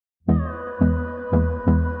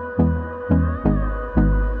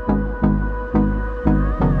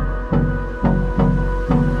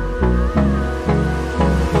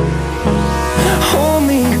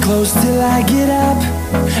I get up,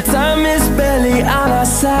 time is barely on our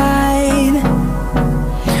side.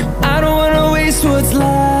 I don't wanna waste what's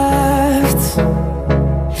left.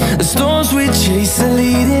 The storms we chase are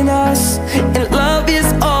leading us, and love is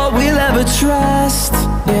all we'll ever trust.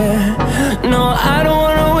 Yeah, no, I don't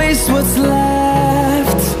wanna waste what's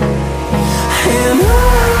left. And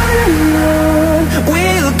on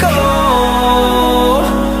we'll go,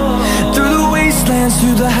 through the wastelands,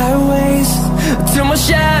 through the highways, till my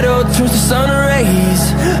shadow turns to sun rays.